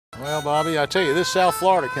Well, Bobby, I tell you, this South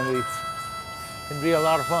Florida can be a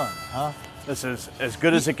lot of fun, huh? This is as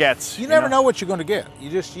good as it gets. You never know what you're going to get. You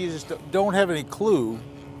just don't have any clue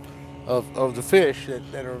of the fish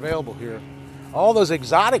that are available here. All those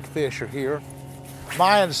exotic fish are here.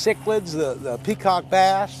 Mayan cichlids, the peacock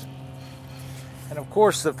bass, and of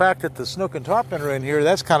course the fact that the snook and tarpon are in here,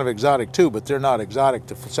 that's kind of exotic too, but they're not exotic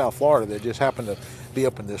to South Florida. They just happen to be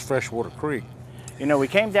up in this freshwater creek. You know, we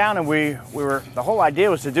came down and the whole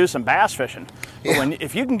idea was to do some bass fishing. But Yeah.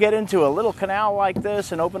 if you can get into a little canal like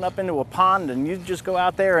this and open up into a pond and you just go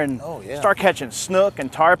out there and start catching snook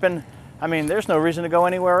and tarpon, I mean, there's no reason to go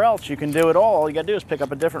anywhere else. You can do it all. All you got to do is pick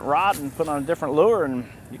up a different rod and put on a different lure and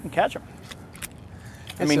you can catch them.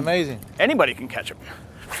 It's amazing. Anybody can catch them.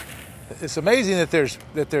 It's amazing that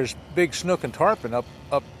there's big snook and tarpon up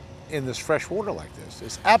in this fresh water like this.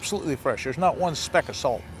 It's absolutely fresh. There's not one speck of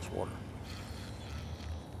salt in this water.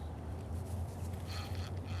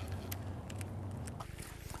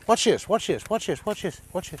 Watch this, watch this, watch this, watch this,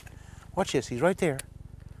 watch this. Watch this, he's right there.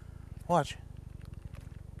 Watch.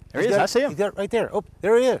 There he is, I see him. He's got it right there. Oh,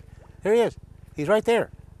 there he is. There he is. He's right there.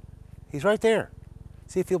 He's right there.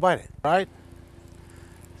 See if he'll bite it, all right?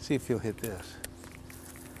 See if he'll hit this.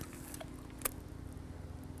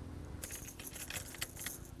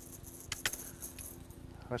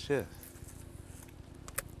 Watch this.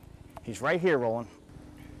 He's right here, Roland.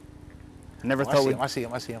 I never I see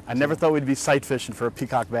him. I never thought we'd be sight fishing for a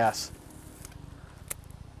peacock bass.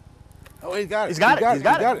 Oh, he's got it. He's got it. I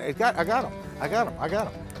got him. I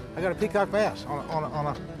got a peacock bass on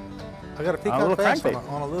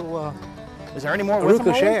a little Is there any more with him, Aruca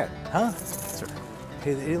Roland? shad. Huh?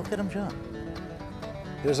 Hey, look at him jump.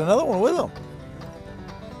 There's another one with him.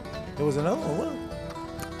 There was another one with him.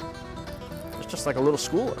 It's just like a little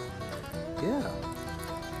schooler. Yeah.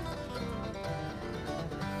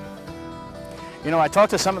 You know, I talked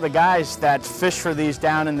to some of the guys that fish for these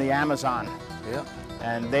down in the Amazon. Yeah.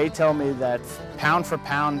 And they tell me that pound for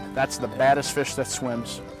pound, that's the baddest fish that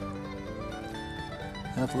swims.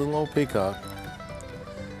 That little old peacock.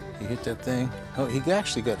 He hit that thing. Oh, he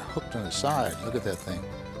actually got hooked on the side. Look at that thing.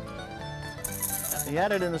 He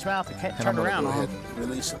had it in his mouth. He can't And turn I'm around. gonna go ahead and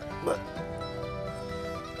release him. But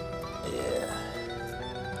yeah.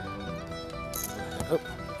 Oh.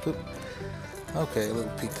 Okay, a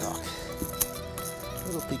little peacock.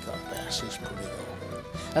 Little peacock bass. He's pretty old.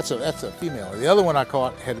 That's a female. The other one I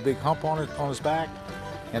caught had a big hump on his back,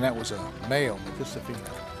 and that was a male, but this is a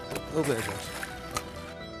female. Oh, there it goes.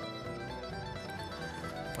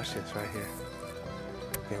 Watch this right here.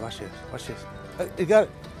 Okay, watch this. Watch this. You got it.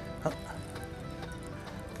 Huh.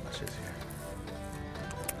 Watch this here.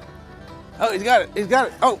 Oh, he's got it. He's got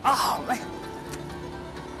it. Oh,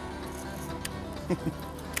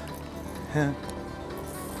 man.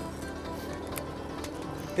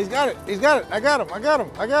 He's got it. He's got it. I got him. I got him.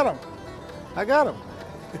 I got him. I got him.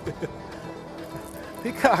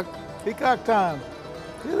 Peacock. Peacock time.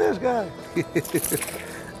 Look at this guy.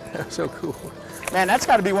 That's so cool. Man, that's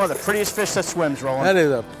got to be one of the prettiest fish that swims, Roland. That is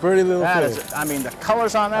a pretty little fish. I mean, the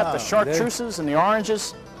colors on that, the chartreuse and the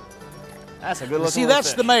oranges. That's a good looking See,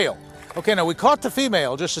 that's the male. Okay, now we caught the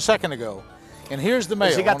female just a second ago, and here's the male.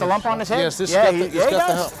 Has he got the lump on his head? Yes, this yeah, he's got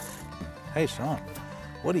the hump. Hey, son,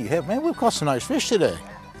 what do you have? Man, we've caught some nice fish today.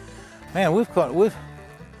 Man, You know,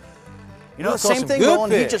 the same thing,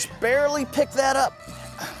 Roland. He just barely picked that up.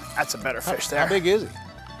 That's a better fish there. How big is he?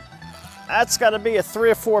 That's got to be a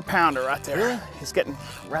 3 or 4 pounder right there. Really? He's getting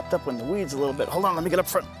wrapped up in the weeds a little bit. Hold on, let me get up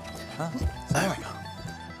front. Huh? There we go.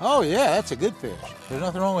 Oh, yeah, that's a good fish. There's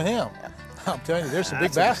nothing wrong with him. I'm telling you, there's some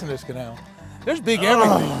big bass in this canal. There's big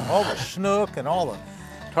everything. All the snook and all the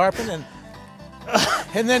tarpon.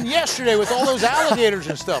 And then yesterday with all those alligators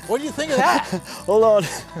and stuff. What do you think of that? Hold on.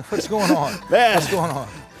 What's going on? Man. What's going on?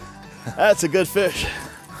 That's a good fish.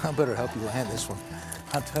 I better help you land this one.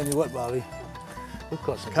 I'm telling you what, Bobby. We've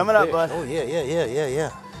caught some Coming good up, fish. bud. Oh,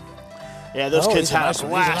 yeah. Yeah, those kids had a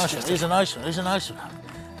blast. He's a nice one. He's a nice one.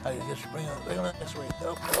 Hey, just bring on this way.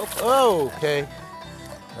 Oh, okay.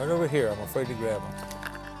 Right over here. I'm afraid to grab him.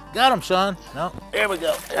 Got him, son. No, there we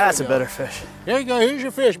go. That's a better fish. There you go. Here's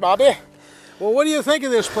your fish, Bobby. Well, what do you think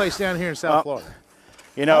of this place down here in South Florida?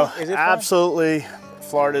 You know, is it absolutely,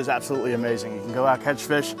 Florida is absolutely amazing. You can go out, catch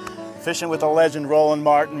fish. Fishing with a legend, Roland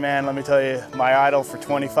Martin, man, let me tell you, my idol for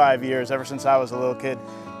 25 years, ever since I was a little kid.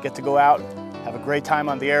 Get to go out, have a great time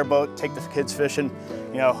on the airboat, take the kids fishing,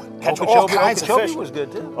 you know, catch all kinds of fish. Okeechobee was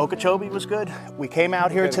good, too. Okeechobee was good. We came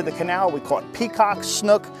out here to the canal, we caught peacock,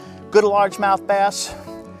 snook, good largemouth bass.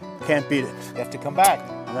 Can't beat it. You have to come back.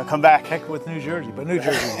 I'm gonna come back. Heck with New Jersey, but New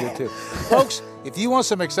Jersey's good too. Folks, if you want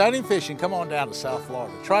some exciting fishing, come on down to South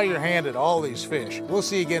Florida. Try your hand at all these fish. We'll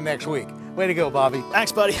see you again next week. Way to go, Bobby.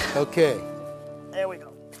 Thanks, buddy. Okay. There we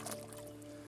go.